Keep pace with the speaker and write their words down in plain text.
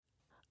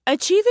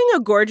Achieving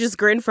a gorgeous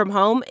grin from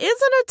home isn't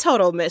a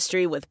total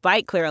mystery with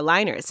Bite Clear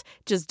aligners.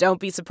 Just don't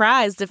be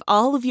surprised if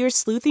all of your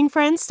sleuthing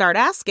friends start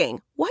asking,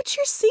 "What's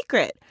your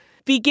secret?"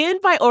 Begin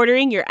by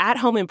ordering your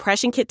at-home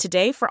impression kit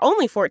today for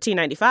only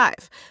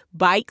 $14.95.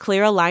 Bite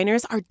Clear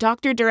aligners are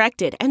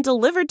doctor-directed and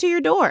delivered to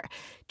your door.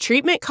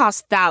 Treatment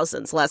costs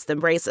thousands less than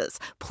braces.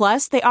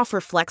 Plus, they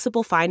offer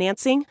flexible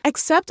financing,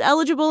 accept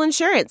eligible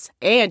insurance,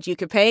 and you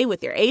can pay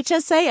with your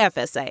HSA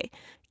FSA.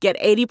 Get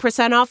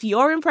 80% off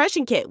your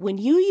impression kit when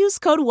you use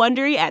code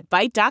WONDERY at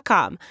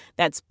Byte.com.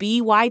 That's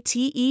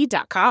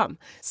BYTE.com.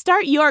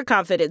 Start your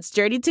confidence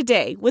journey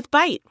today with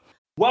Byte.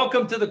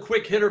 Welcome to the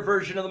quick hitter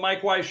version of the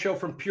Mike Wise Show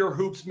from Pure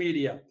Hoops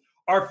Media.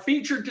 Our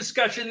featured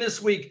discussion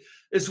this week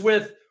is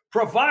with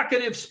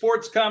provocative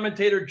sports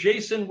commentator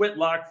Jason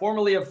Whitlock,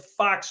 formerly of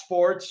Fox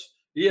Sports,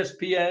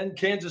 ESPN,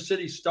 Kansas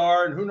City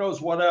Star, and who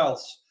knows what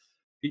else.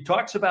 He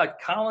talks about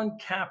Colin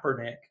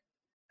Kaepernick,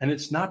 and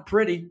it's not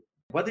pretty.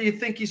 Whether you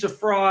think he's a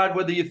fraud,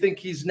 whether you think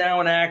he's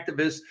now an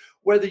activist,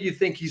 whether you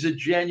think he's a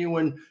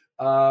genuine,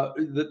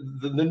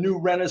 the new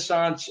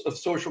renaissance of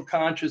social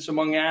conscience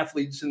among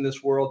athletes in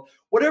this world,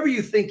 whatever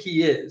you think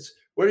he is,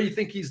 whether you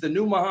think he's the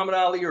new Muhammad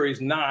Ali or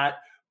he's not,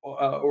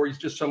 or he's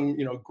just some,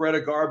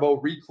 Greta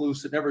Garbo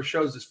recluse that never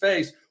shows his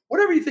face,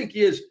 whatever you think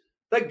he is,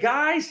 the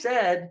guy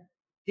said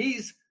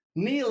he's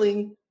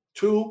kneeling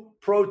to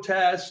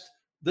protest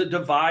the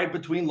divide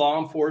between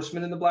law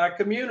enforcement and the black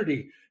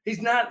community.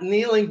 He's not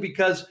kneeling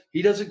because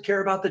he doesn't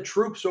care about the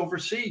troops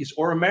overseas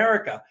or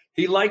America.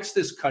 He likes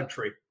this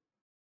country.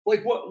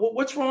 Like,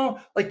 what's wrong?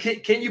 Like,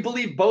 can you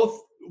believe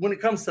both when it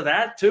comes to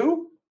that,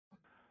 too?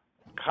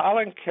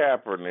 Colin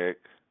Kaepernick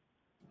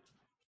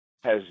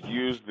has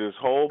used this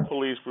whole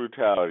police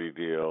brutality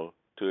deal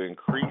to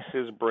increase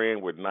his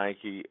brand with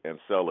Nike and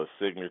sell a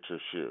signature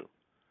shoe.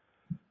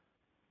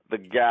 The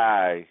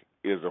guy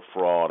is a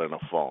fraud and a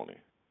phony.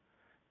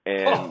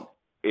 And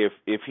if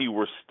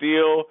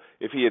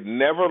he had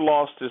never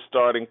lost his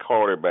starting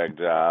quarterback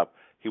job,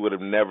 he would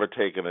have never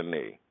taken a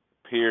knee.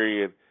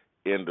 Period.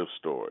 End of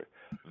story.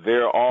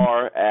 There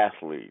are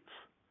athletes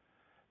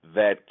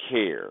that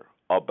care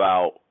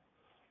about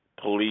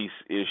police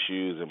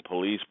issues and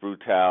police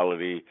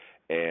brutality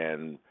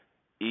and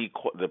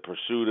the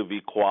pursuit of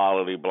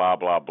equality, blah,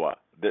 blah, blah.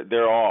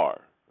 There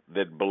are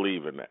that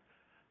believe in that.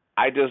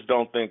 I just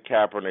don't think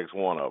Kaepernick's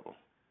one of them.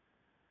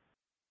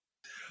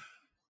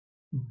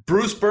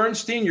 Bruce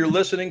Bernstein, you're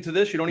listening to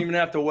this. You don't even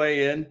have to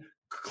weigh in.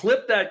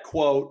 Clip that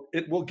quote.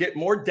 It will get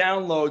more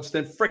downloads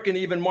than frickin'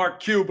 even Mark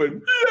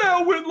Cuban.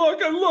 Yeah,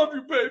 Whitlock, I love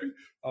you, baby.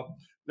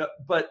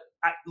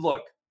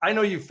 Look, I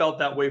know you felt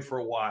that way for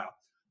a while.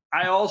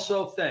 I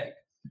also think,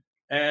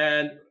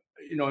 and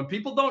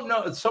people don't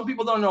know. Some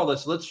people don't know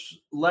this.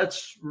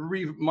 Let's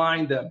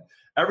remind them.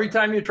 Every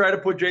time you try to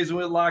put Jason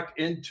Whitlock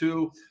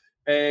into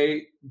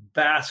a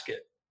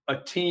basket, a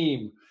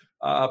team,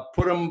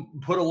 put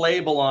a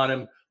label on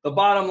him. The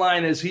bottom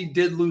line is he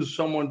did lose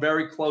someone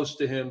very close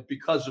to him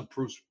because of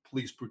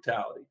police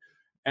brutality.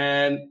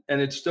 And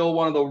it's still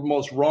one of the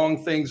most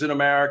wrong things in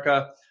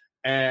America.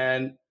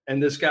 And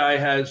this guy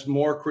has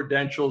more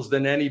credentials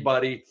than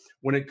anybody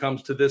when it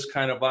comes to this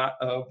kind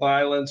of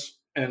violence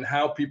and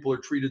how people are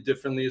treated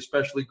differently,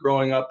 especially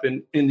growing up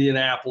in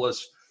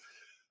Indianapolis.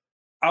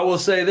 I will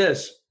say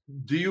this.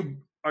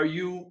 Are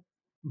you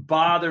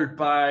bothered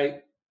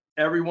by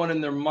everyone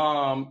and their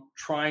mom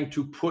trying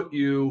to put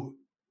you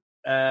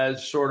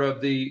as sort of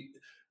the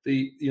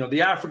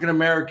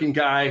African-American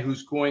guy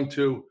who's going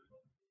to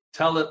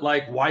tell it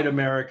like white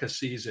America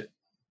sees it?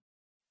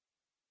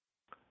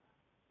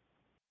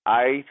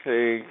 I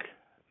think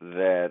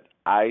that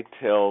I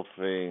tell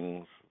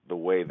things the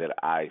way that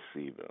I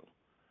see them.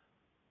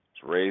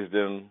 I was raised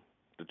in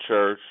the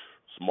church,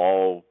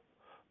 small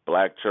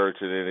black church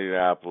in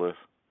Indianapolis.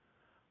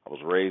 I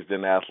was raised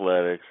in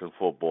athletics and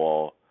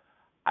football.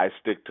 I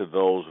stick to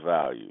those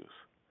values.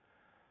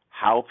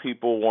 How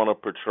people want to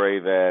portray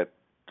that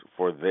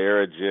for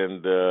their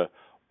agenda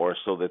or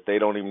so that they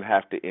don't even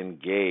have to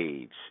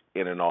engage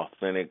in an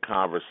authentic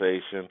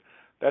conversation,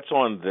 that's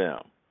on them.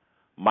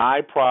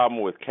 My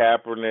problem with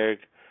Kaepernick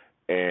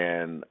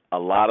and a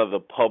lot of the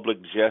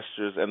public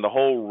gestures and the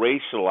whole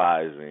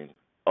racializing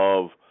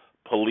of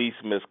police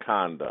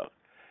misconduct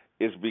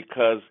is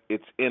because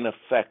it's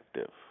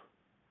ineffective.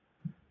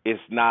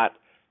 It's not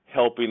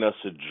helping us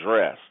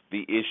address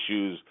the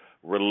issues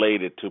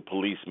related to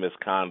police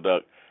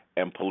misconduct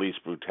and police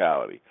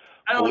brutality.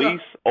 Police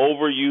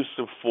overuse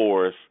of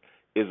force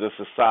is a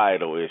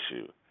societal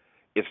issue.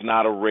 It's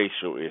not a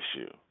racial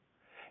issue.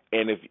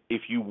 And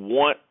if you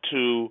want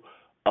to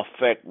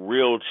affect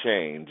real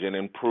change and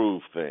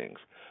improve things,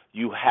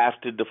 you have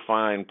to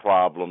define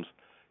problems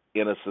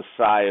in a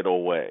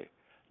societal way,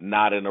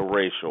 not in a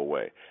racial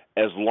way.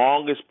 That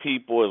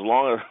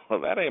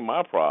ain't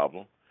my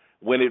problem,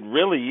 when it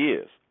really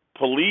is.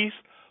 Police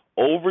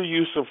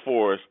overuse of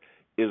force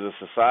is a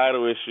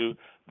societal issue.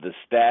 The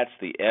stats,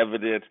 the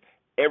evidence,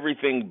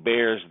 everything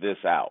bears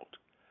this out,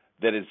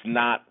 that it's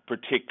not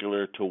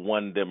particular to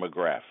one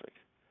demographic.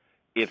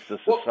 It's a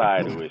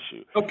societal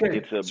issue. Okay.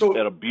 It's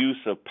an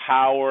abuse of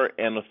power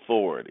and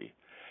authority.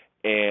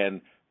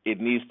 and it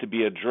needs to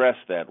be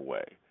addressed that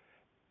way.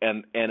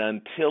 And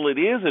until it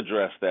is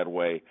addressed that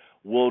way,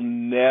 we'll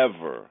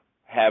never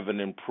have an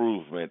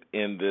improvement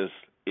in this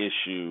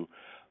issue,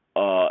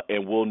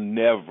 and we'll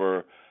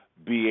never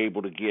be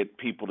able to get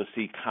people to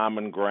see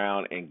common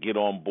ground and get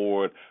on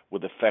board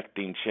with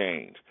effecting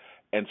change.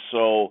 And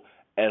so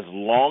as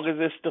long as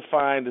it's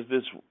defined as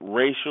this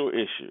racial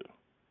issue,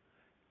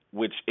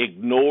 which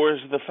ignores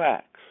the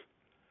facts,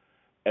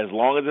 as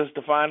long as it's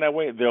defined that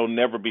way, there'll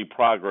never be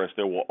progress.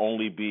 There will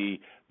only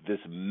be this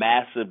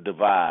massive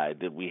divide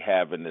that we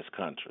have in this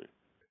country.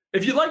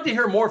 If you'd like to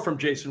hear more from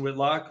Jason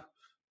Whitlock,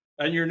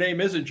 and your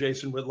name isn't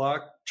Jason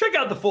Whitlock, check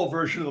out the full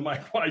version of the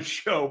Mike Wise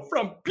Show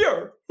from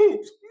Pure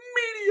Hoops